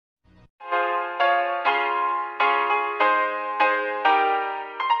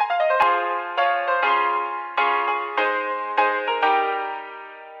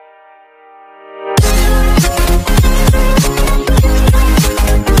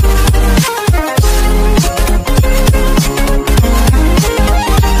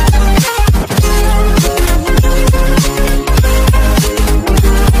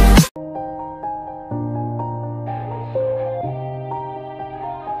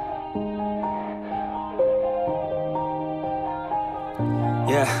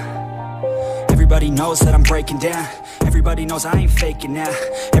Yeah. Everybody knows that I'm breaking down. Everybody knows I ain't faking now.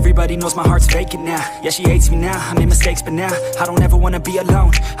 Everybody knows my heart's vacant now. Yeah, she hates me now, I made mistakes but now I don't ever wanna be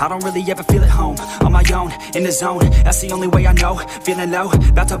alone. I don't really ever feel at home. On my own, in the zone, that's the only way I know. Feeling low,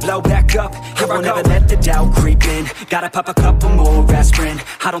 about to blow back up. I won't ever let the doubt creep in. Gotta pop a couple more aspirin.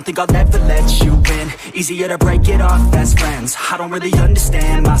 I don't think I'll ever let you in. Easier to break it off best friends. I don't really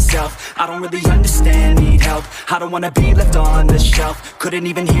understand myself. I don't really understand, need help. I don't wanna be left on the shelf. Couldn't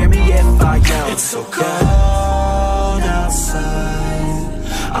even hear me if I yelled. It's so cold outside,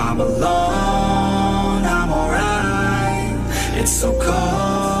 I'm alone, I'm alright. It's so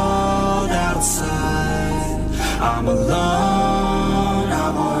cold outside, I'm alone,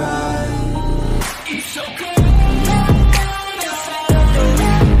 I'm alright. It's so cold.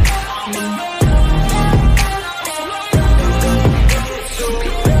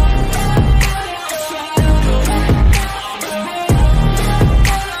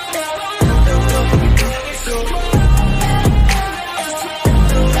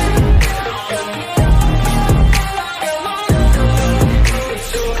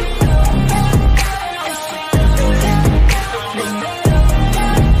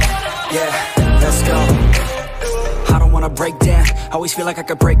 Break down, always feel like I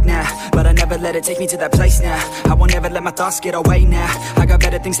could break now, but I never let it take me to that place now. I won't ever let my thoughts get away now. I got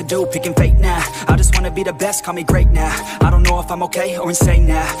better things to do, picking fate now. I just wanna be the best, call me great now. I don't know if I'm okay or insane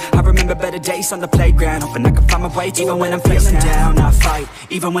now. I remember better days on the playground, hoping I can find my way. Even when I'm feeling down, I fight.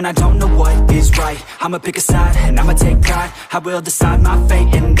 Even when I don't know what is right, I'ma pick a side and I'ma take pride. I will decide my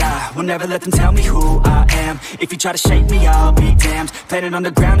fate and I will never let them tell me who I am. If you try to shake me, I'll be damned. Planet on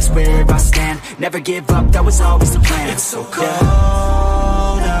the ground is where I stand. Never give up, that was always the plan. It's so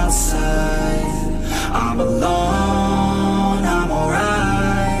cold outside, I'm alone, I'm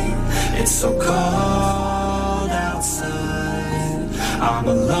alright. It's so cold outside, I'm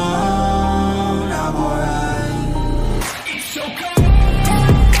alone.